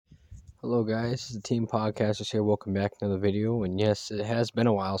Hello guys, this is the Team Podcasters here. Welcome back to another video. And yes, it has been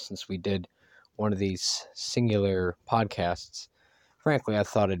a while since we did one of these singular podcasts. Frankly, I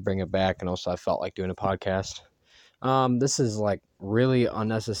thought I'd bring it back, and also I felt like doing a podcast. This is like really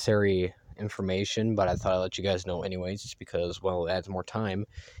unnecessary information, but I thought I'd let you guys know anyways, just because, well, it adds more time.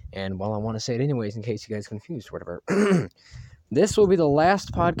 And, well, I want to say it anyways in case you guys confused or whatever. This will be the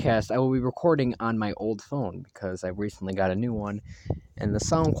last podcast I will be recording on my old phone because I recently got a new one. And the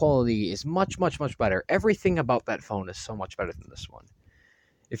sound quality is much, much, much better. Everything about that phone is so much better than this one.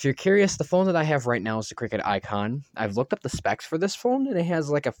 If you're curious, the phone that I have right now is the Cricket Icon. I've looked up the specs for this phone, and it has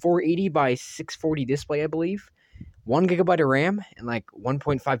like a 480 by 640 display, I believe. 1 gigabyte of RAM, and like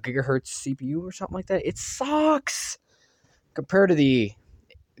 1.5 gigahertz CPU or something like that. It sucks! Compared to the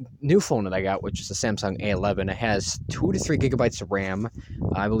new phone that I got, which is the Samsung A11, it has 2 to 3 gigabytes of RAM.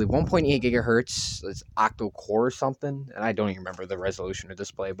 I believe 1.8 gigahertz. It's octo core or something, and I don't even remember the resolution or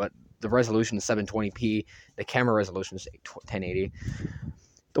display, but the resolution is 720p. The camera resolution is 1080.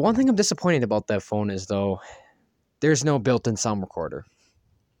 The one thing I'm disappointed about that phone is, though, there's no built-in sound recorder.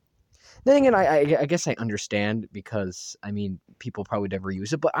 Then again, I guess I understand because, I mean, people probably never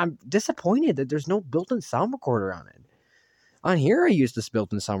use it, but I'm disappointed that there's no built-in sound recorder on it. On here, I use this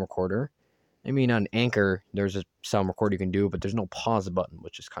built-in sound recorder. I mean, on Anchor, there's a sound recorder you can do, but there's no pause button,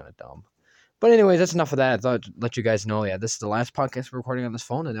 which is kind of dumb. But anyways, that's enough of that. I thought I'd let you guys know, yeah, this is the last podcast we're recording on this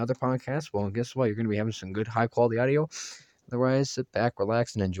phone. And the other podcast, well, guess what? You're going to be having some good, high-quality audio. Otherwise, sit back,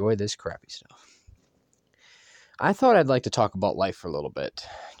 relax, and enjoy this crappy stuff. I thought I'd like to talk about life for a little bit,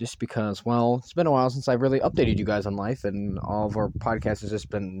 just because, well, it's been a while since I've really updated you guys on life, and all of our podcasts has just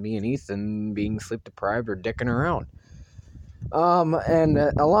been me and Ethan being sleep-deprived or dicking around. And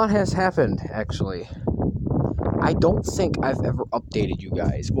a lot has happened, actually. I don't think I've ever updated you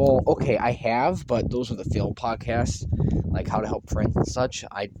guys. Well, okay, I have, but those are the failed podcasts, like how to help friends and such.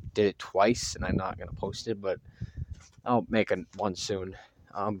 I did it twice, and I'm not going to post it, but I'll make one soon.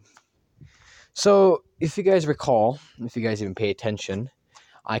 So, if you guys recall, if you guys even pay attention,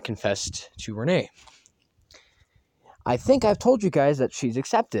 I confessed to Renee. I think I've told you guys that she's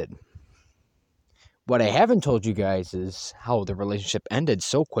accepted. What I haven't told you guys is how the relationship ended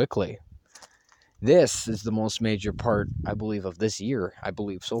so quickly. This is the most major part, I believe, of this year. I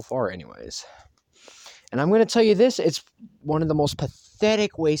believe so far, anyways. And I'm going to tell you this. It's one of the most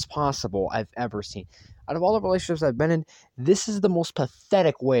pathetic ways possible I've ever seen. Out of all the relationships I've been in, this is the most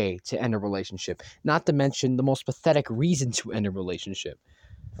pathetic way to end a relationship. Not to mention the most pathetic reason to end a relationship.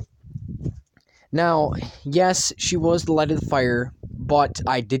 Now, yes, she was the light of the fire, but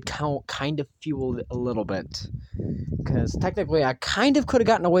I did kind of fuel it a little bit. Because technically, I kind of could have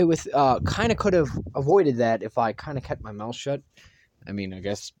gotten away with, kind of could have avoided that if I kind of kept my mouth shut. I mean, I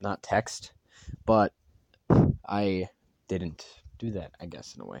guess not text, but I didn't do that, I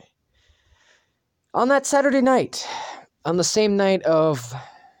guess, in a way. On that Saturday night, on the same night of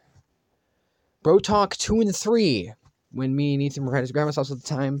Bro Talk 2 and 3, when me and Ethan were at his grandma's house at the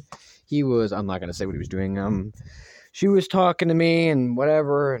time, I'm not going to say what he was doing, she was talking to me and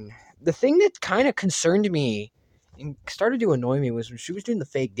whatever, and the thing that kind of concerned me and started to annoy me was when she was doing the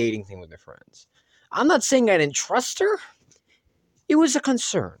fake dating thing with her friends. I'm not saying I didn't trust her. It was a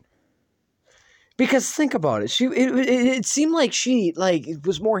concern. Because think about it. It seemed like she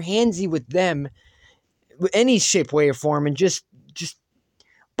was more handsy with them, with any shape, way, or form, and just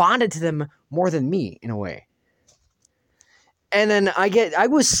bonded to them more than me, in a way. And then I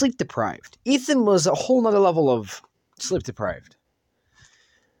was sleep deprived. Ethan was a whole nother level of sleep deprived.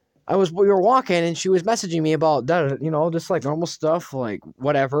 We were walking, and she was messaging me about that, just like normal stuff, like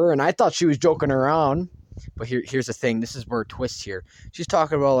whatever. And I thought she was joking around. But here's the thing. This is where it twists here. She's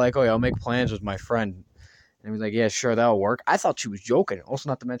talking about like, oh yeah, I'll make plans with my friend. And he was like, yeah, sure, that'll work. I thought she was joking. Also,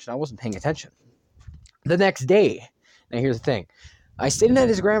 not to mention, I wasn't paying attention. The next day, now here's the thing. I stayed at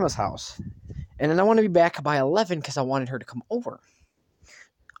his grandma's house. And then I wanted to be back by 11 because I wanted her to come over.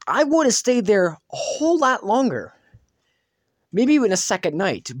 I would have stayed there a whole lot longer. Maybe even a second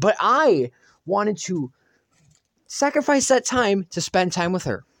night. But I wanted to sacrifice that time to spend time with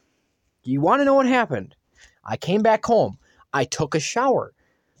her. You want to know what happened? I came back home. I took a shower.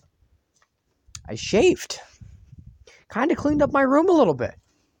 I shaved. Kind of cleaned up my room a little bit.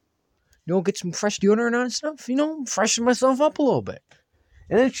 Get some fresh deodorant on and stuff. Freshen myself up a little bit.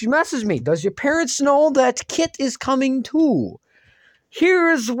 And then she messaged me, does your parents know that Kit is coming too?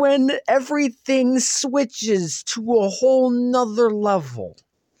 Here's when everything switches to a whole nother level.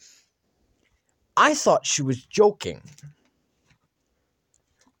 I thought she was joking.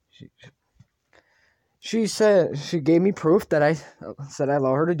 She said she gave me proof that I said I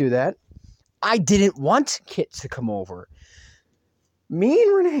allow her to do that. I didn't want Kit to come over. Me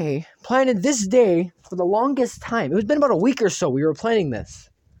and Renee planned this day for the longest time. It was been about a week or so we were planning this.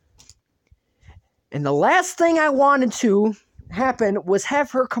 And the last thing I wanted to happen was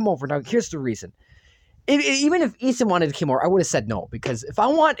have her come over. Now, here's the reason. Even if Ethan wanted to come over, I would have said no. Because if I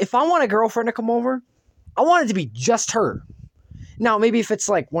want a girlfriend to come over, I want it to be just her. Now, maybe if it's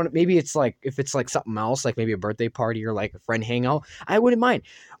like something else, like maybe a birthday party or like a friend hangout, I wouldn't mind.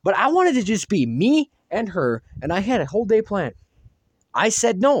 But I wanted to just be me and her, and I had a whole day planned. I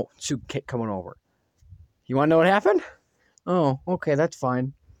said no to Kit coming over. You want to know what happened? Oh, okay, that's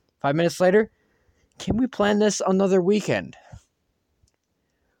fine. 5 minutes later, can we plan this another weekend?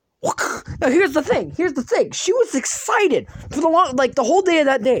 Now, here's the thing. She was excited for the whole day of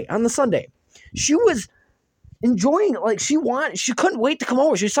that day on the Sunday. She was enjoying it. Like, she couldn't wait to come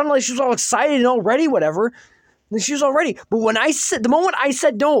over. She sounded like she was all excited and all ready, whatever. And she was all ready. But the moment I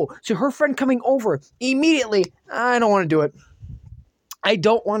said no to her friend coming over, immediately, I don't want to do it. I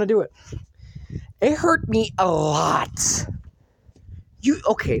don't want to do it. It hurt me a lot.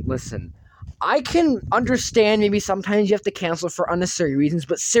 Okay, listen. I can understand maybe sometimes you have to cancel for unnecessary reasons,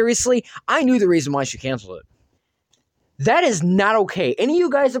 but seriously, I knew the reason why she canceled it. That is not okay. Any of you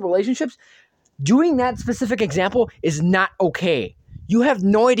guys in relationships, doing that specific example is not okay. You have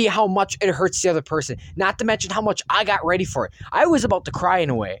no idea how much it hurts the other person, not to mention how much I got ready for it. I was about to cry in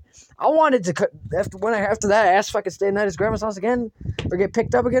a way. I wanted to, after that, I asked if I could stay the night at his grandma's house again or get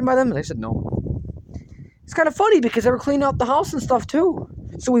picked up again by them, and they said no. It's kind of funny because they were cleaning out the house and stuff too.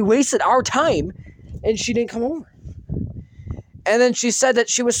 So we wasted our time, and she didn't come over. And then she said that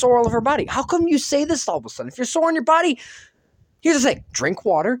she was sore all over her body. How come you say this all of a sudden? If you're sore on your body, here's the thing. Drink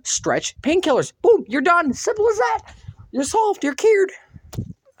water, stretch, painkillers. Boom, you're done. Simple as that. You're solved. You're cured.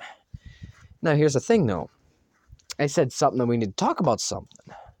 Now, here's the thing, though. I said something that we need to talk about something.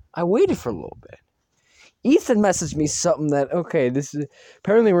 I waited for a little bit. Ethan messaged me something that, okay, this is,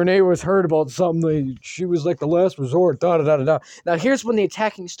 apparently Renee was heard about something, she was like the last resort, da-da-da-da-da. Now, here's when the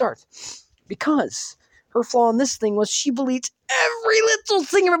attacking starts. Because her flaw in this thing was she believes every little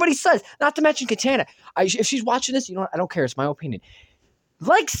thing everybody says. Not to mention Katana. If she's watching this, you know what? I don't care. It's my opinion.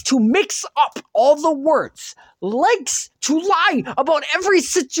 Likes to mix up all the words. Likes to lie about every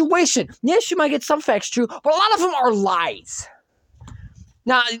situation. Yes, she might get some facts true, but a lot of them are lies.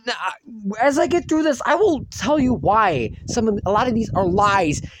 Now, as I get through this, I will tell you why a lot of these are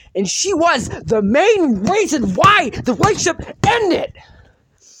lies, and she was the main reason why the relationship ended.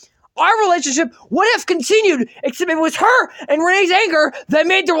 Our relationship would have continued, except it was her and Renee's anger that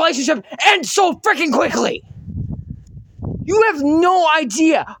made the relationship end so freaking quickly. You have no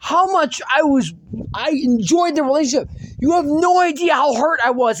idea how much I enjoyed the relationship. You have no idea how hurt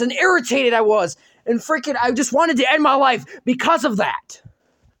I was and irritated I was, and freaking I just wanted to end my life because of that.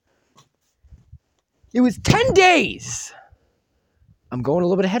 It was 10 days. I'm going a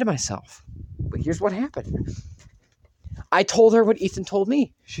little bit ahead of myself. But here's what happened. I told her what Ethan told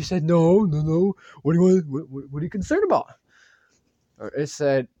me. She said, no. What are you concerned about? Or I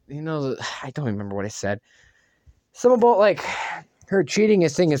said, I don't remember what I said. Something about, like, her cheating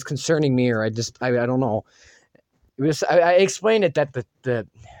thing is concerning me, or I don't know. It was, I explained it that the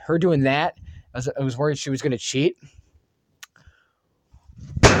her doing that, I was worried she was going to cheat.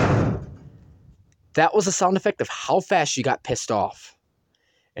 That was a sound effect of how fast she got pissed off.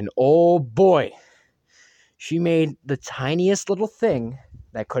 And oh boy, she made the tiniest little thing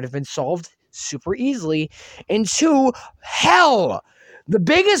that could have been solved super easily into hell. The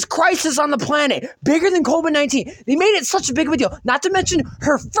biggest crisis on the planet, bigger than COVID-19. They made it such a big of a deal. Not to mention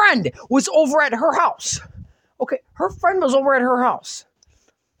her friend was over at her house. Okay, her friend was over at her house.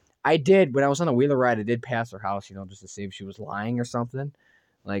 When I was on a wheeler ride, I did pass her house, just to see if she was lying or something.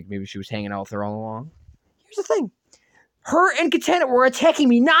 Like, maybe she was hanging out with her all along. Here's the thing. Her and Katana were attacking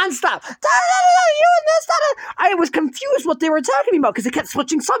me nonstop. I was confused what they were attacking me about because they kept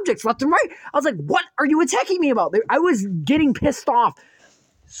switching subjects left and right. I was like, what are you attacking me about? I was getting pissed off.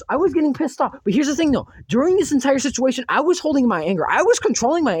 But here's the thing, though. During this entire situation, I was holding my anger. I was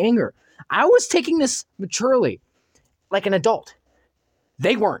controlling my anger. I was taking this maturely, like an adult.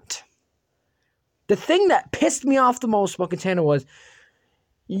 They weren't. The thing that pissed me off the most about Katana was,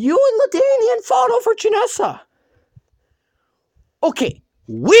 you and LaDanian fought over Janessa. Okay,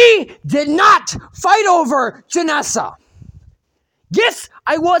 we did not fight over Janessa. Yes,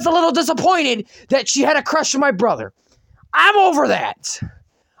 I was a little disappointed that she had a crush on my brother. I'm over that.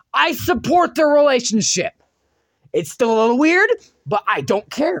 I support their relationship. It's still a little weird, but I don't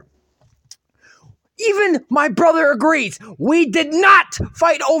care. Even my brother agrees. We did not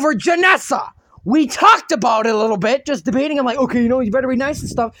fight over Janessa. We talked about it a little bit, just debating. I'm like, okay, you better be nice and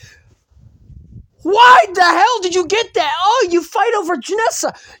stuff. Why the hell did you get that? Oh, you fight over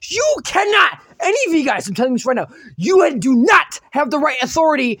Janessa. You cannot. Any of you guys, I'm telling you this right now, you do not have the right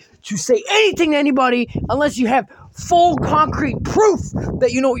authority to say anything to anybody unless you have full concrete proof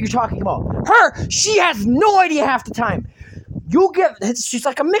that you know what you're talking about. Her, she has no idea half the time. She's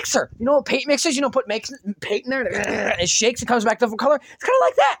like a mixer. You know, paint mixers, put paint in there, it shakes, it comes back different color. It's kind of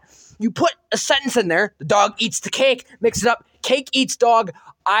like that. You put a sentence in there, the dog eats the cake, mix it up, cake eats dog,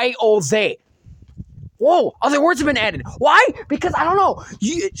 I, O, they. Whoa, other words have been added. Why? Because I don't know.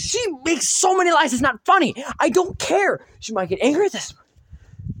 She makes so many lies, it's not funny. I don't care. She might get angry at this.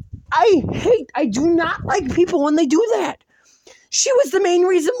 I do not like people when they do that. She was the main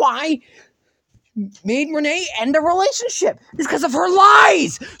reason why made Renee end a relationship. It's because of her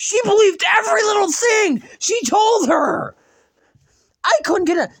lies. She believed every little thing she told her. I couldn't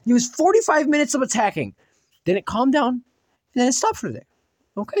get it. It was 45 minutes of attacking. Then it calmed down, and then it stopped for the day.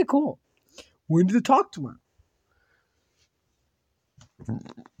 Okay, cool. We need to talk tomorrow.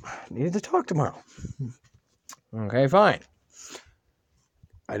 Needed to talk tomorrow. Okay, fine.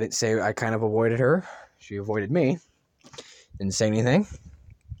 I didn't say I kind of avoided her. She avoided me. Didn't say anything.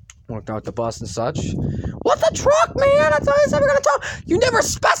 Walked out the bus and such. What the truck, man? I thought I said we were going to talk. You never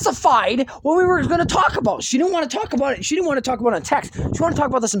specified what we were going to talk about. She didn't want to talk about it. She didn't want to talk about it on text. She wanted to talk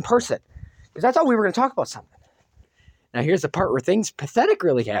about this in person. Because I thought we were going to talk about something. Now here's the part where things pathetic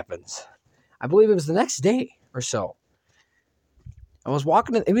really happens. I believe it was the next day or so. I was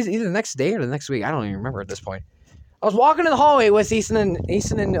walking. It was either the next day or the next week. I don't even remember at this point. I was walking in the hallway with Easton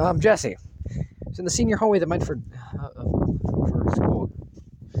and Jesse. It's in the senior hallway that might for school.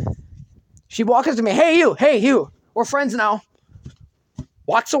 She walks up to me. Hey you. We're friends now.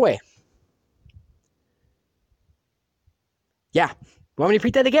 Walks away. Yeah. You want me to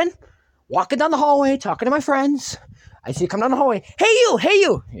repeat that again? Walking down the hallway, talking to my friends. I see you come down the hallway. Hey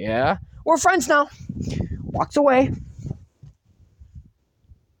you. Yeah. We're friends now. Walks away. Let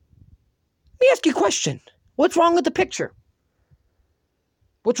me ask you a question. What's wrong with the picture?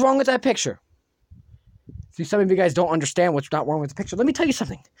 What's wrong with that picture? See, some of you guys don't understand what's not wrong with the picture. Let me tell you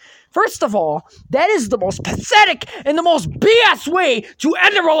something. First of all, that is the most pathetic and the most BS way to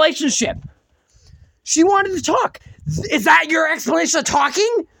end a relationship. She wanted to talk. Is that your explanation of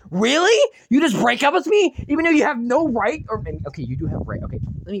talking? Really? You just break up with me even though you have no right? Okay, you do have a right. Okay,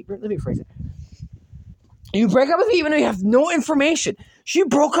 let me phrase it. You break up with me even though you have no information. She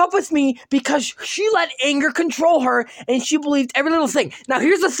broke up with me because she let anger control her and she believed every little thing. Now,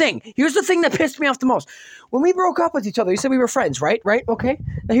 here's the thing. Here's the thing that pissed me off the most. When we broke up with each other, you said we were friends, right? Right? Okay.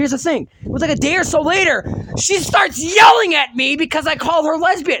 Now, here's the thing. It was like a day or so later, she starts yelling at me because I called her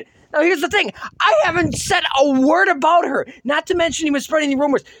lesbian. Now, here's the thing. I haven't said a word about her. Not to mention he was spreading the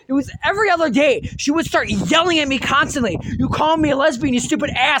rumors. It was every other day. She would start yelling at me constantly. You call me a lesbian, you stupid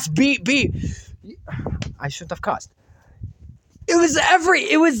ass, beep. I shouldn't have cussed. It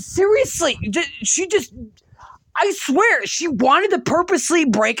was seriously, I swear, she wanted to purposely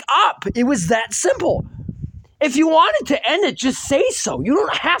break up. It was that simple. If you wanted to end it, just say so. You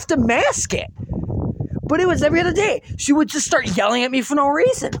don't have to mask it. But it was every other day. She would just start yelling at me for no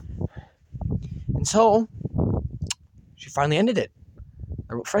reason. And so, she finally ended it.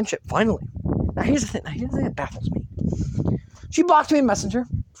 Our friendship, finally. Now here's the thing that baffles me. She blocked me in Messenger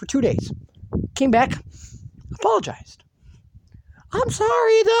for 2 days. Came back, apologized. I'm sorry,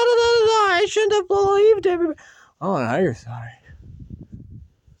 I shouldn't have believed everybody. Oh, now you're sorry.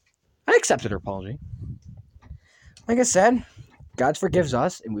 I accepted her apology. Like I said, God forgives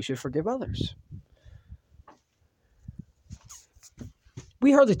us, and we should forgive others.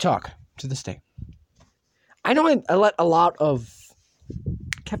 We hardly talk to this day. I know I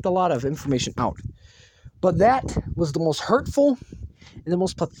kept a lot of information out, but that was the most hurtful and the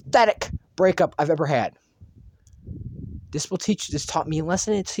most pathetic breakup I've ever had. This taught me a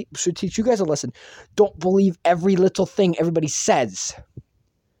lesson. It should teach you guys a lesson. Don't believe every little thing everybody says.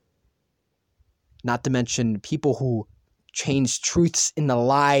 Not to mention people who change truths into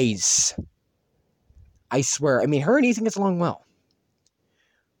lies. I swear. Her and Ethan gets along well.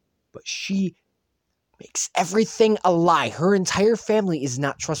 But she makes everything a lie. Her entire family is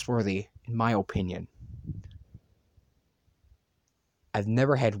not trustworthy, in my opinion. I've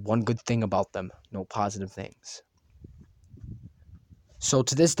never had one good thing about them. No positive things. So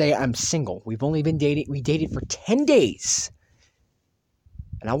to this day, I'm single. We've only been dating. We dated for 10 days.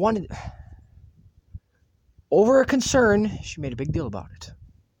 And I wanted... Over a concern, she made a big deal about it.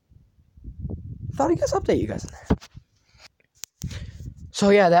 I thought I'd update you guys on that. So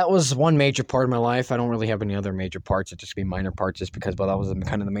yeah, that was one major part of my life. I don't really have any other major parts. It just be minor parts just because, that was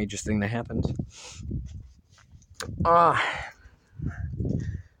kind of the major thing that happened. I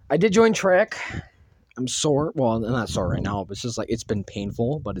did join track. I'm sore. Well, I'm not sore right now, but it's just like it's been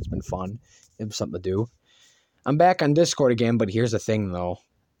painful, but it's been fun. It was something to do. I'm back on Discord again, but here's the thing, though.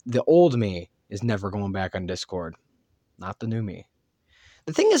 The old me is never going back on Discord. Not the new me.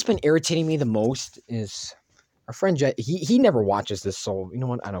 The thing that's been irritating me the most is our friend Jet. He never watches this, so you know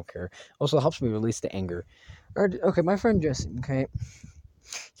what? I don't care. Also, it helps me release the anger. Okay, my friend Jesse, okay?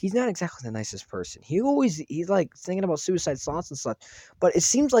 He's not exactly the nicest person. He's like thinking about suicide thoughts and such, but it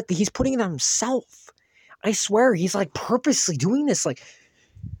seems like he's putting it on himself. I swear, he's like purposely doing this. Like,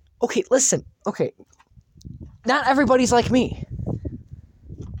 okay, listen, okay, not everybody's like me.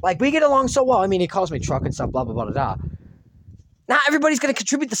 Like, we get along so well. I mean, he calls me truck and stuff, blah, blah, blah, blah, blah. Not everybody's going to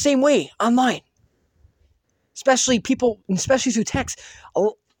contribute the same way online. Especially through text.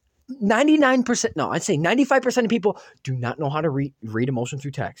 99%, no, I'd say 95% of people do not know how to read emotion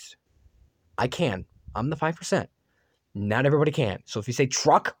through text. I can. I'm the 5%. Not everybody can. So if you say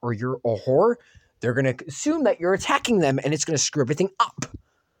truck or you're a whore, they're going to assume that you're attacking them and it's going to screw everything up.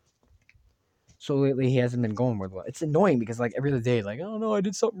 So lately he hasn't been going with well. It's annoying because like every other day, like, oh no, I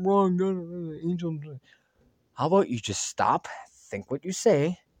did something wrong. Angel. How about you just stop, think what you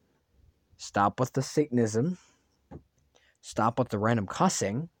say, stop with the Satanism, stop with the random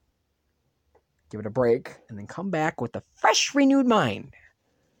cussing, give it a break, and then come back with a fresh, renewed mind.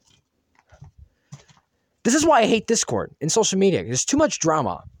 This is why I hate Discord and social media. There's too much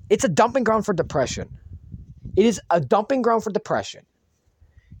drama. It's a dumping ground for depression. It is a dumping ground for depression.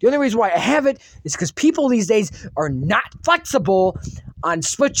 The only reason why I have it is because people these days are not flexible on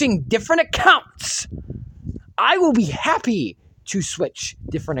switching different accounts. I will be happy to switch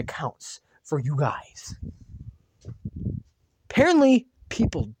different accounts for you guys. Apparently,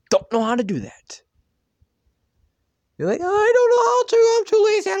 people don't know how to do that. You're like, oh, I don't know how to. I'm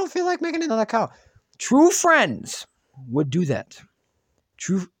too lazy. I don't feel like making another account. True friends would do that.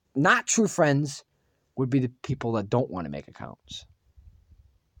 Not true friends would be the people that don't want to make accounts.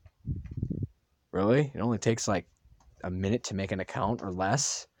 Really? It only takes like a minute to make an account or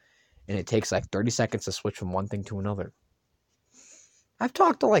less, and it takes like 30 seconds to switch from one thing to another. I've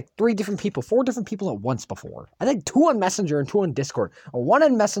talked to like 4 different people at once before. I think 2 on Messenger and 2 on Discord, or 1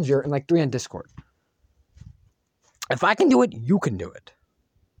 on Messenger and like 3 on Discord. If I can do it, you can do it.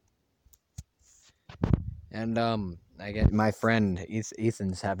 And I get my friend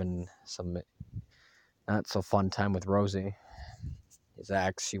Ethan's having some not so fun time with Rosie. His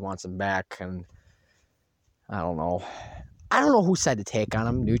ex, she wants him back, and I don't know. I don't know whose side to take on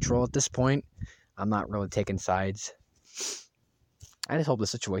him. Neutral at this point. I'm not really taking sides. I just hope the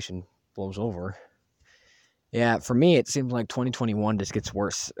situation blows over. Yeah, for me, it seems like 2021 just gets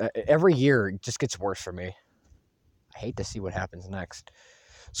worse. Every year, it just gets worse for me. I hate to see what happens next.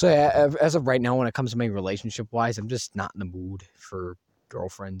 So yeah, as of right now, when it comes to me relationship-wise, I'm just not in the mood for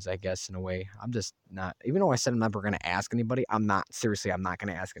girlfriends, I guess, in a way. I'm just not. Even though I said I'm never going to ask anybody, I'm not going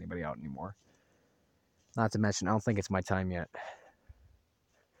to ask anybody out anymore. Not to mention, I don't think it's my time yet.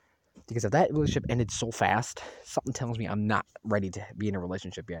 Because if that relationship ended so fast, something tells me I'm not ready to be in a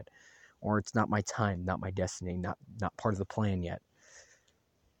relationship yet. Or it's not my time, not my destiny, not part of the plan yet.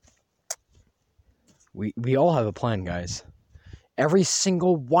 We all have a plan, guys. Every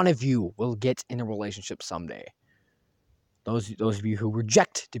single one of you will get in a relationship someday. Those of you who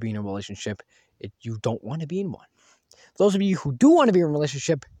reject to be in a relationship, you don't want to be in one. Those of you who do want to be in a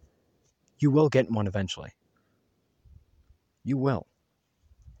relationship, you will get one eventually. You will.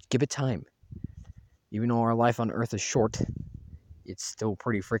 Give it time. Even though our life on Earth is short, it's still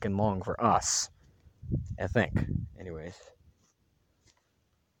pretty freaking long for us, I think. Anyways.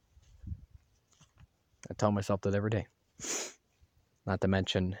 I tell myself that every day. Not to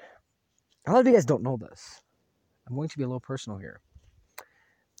mention, a lot of you guys don't know this. I'm going to be a little personal here.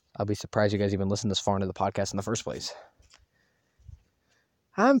 I'll be surprised you guys even listen this far into the podcast in the first place.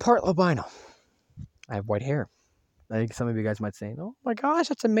 I'm part albino. I have white hair. I think some of you guys might say, oh my gosh,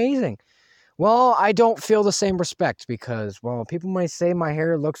 that's amazing. Well, I don't feel the same respect because, well, people might say my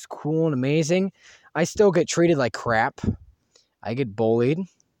hair looks cool and amazing. I still get treated like crap. I get bullied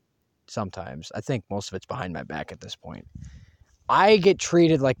sometimes. I think most of it's behind my back at this point. I get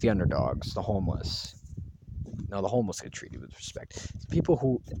treated like the underdogs, the homeless. No, the homeless get treated with respect. People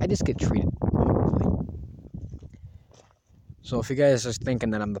who, I just get treated horribly. So if you guys are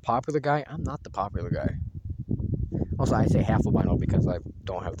thinking that I'm the popular guy, I'm not the popular guy. Also, I say half albino because I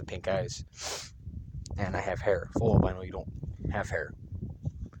don't have the pink eyes. And I have hair. Full albino, you don't have hair.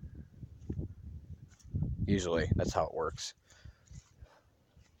 Usually, that's how it works.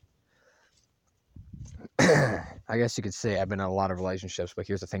 I guess you could say I've been in a lot of relationships, but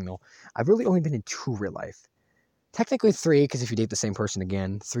here's the thing though. I've really only been in 2 real life. Technically 3, because if you date the same person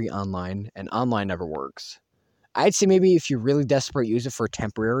again, 3 online, and online never works. I'd say maybe if you're really desperate, use it for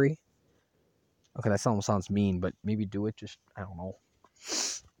temporary. Okay, that almost sounds mean, but maybe do it. Just I don't know.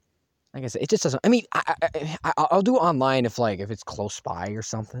 Like I said, it just doesn't. I mean, I'll do it online if it's close by or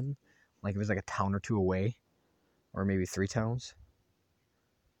something, like if it's like a town or 2 away, or maybe 3 towns.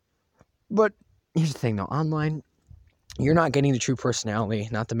 But here's the thing, though. Online, you're not getting the true personality.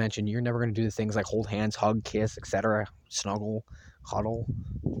 Not to mention, you're never going to do the things like hold hands, hug, kiss, etc., snuggle, cuddle.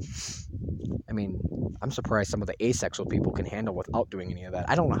 I mean, I'm surprised some of the asexual people can handle without doing any of that.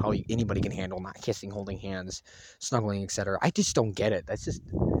 I don't know how anybody can handle not kissing, holding hands, snuggling, etc. I just don't get it.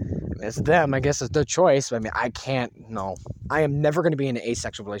 It's them. I guess it's their choice. I mean, I can't. No, I am never going to be in an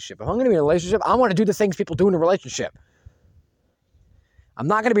asexual relationship. If I'm going to be in a relationship, I want to do the things people do in a relationship. I'm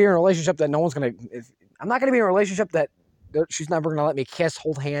not going to be in a relationship that no one's going to. I'm not going to be in a relationship that she's never going to let me kiss,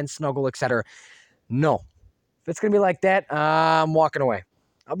 hold hands, snuggle, etc. No. If it's going to be like that, I'm walking away.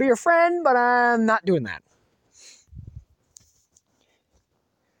 I'll be your friend, but I'm not doing that.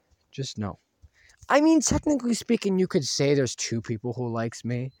 Just no. I mean, technically speaking, you could say there's 2 people who likes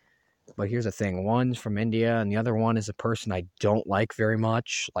me. But here's the thing. One's from India, and the other one is a person I don't like very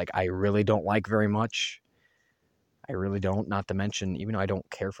much. Like, I really don't like very much. I really don't. Not to mention, even though I don't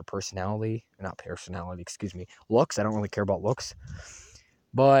care for looks. I don't really care about looks.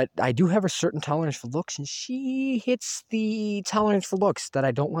 But I do have a certain tolerance for looks, and she hits the tolerance for looks that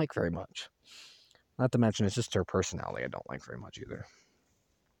I don't like very much. Not to mention, it's just her personality I don't like very much either.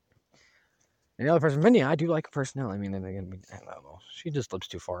 And the other person, Vinny, I do like her personality. I mean, I don't know. She just lives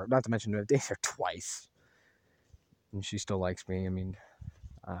too far. Not to mention, I've dated her twice. And she still likes me. I mean,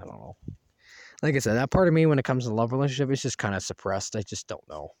 I don't know. Like I said, that part of me when it comes to love relationship is just kind of suppressed. I just don't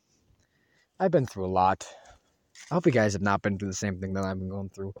know. I've been through a lot. I hope you guys have not been through the same thing that I've been going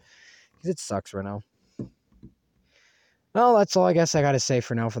through. Because it sucks right now. Well, that's all I guess I got to say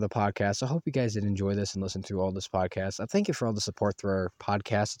for now for the podcast. I hope you guys did enjoy this and listen through all this podcast. I thank you for all the support through our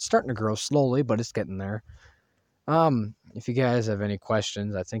podcast. It's starting to grow slowly, but it's getting there. If you guys have any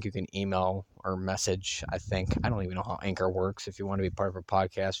questions, I think you can email or message. I don't even know how Anchor works. If you want to be part of a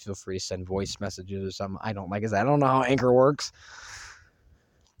podcast, feel free to send voice messages or something. I don't know how Anchor works.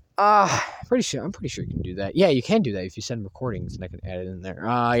 I'm pretty sure you can do that. Yeah, you can do that if you send recordings, and I can add it in there.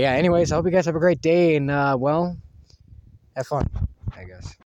 Anyways, I hope you guys have a great day, and, have fun, I guess.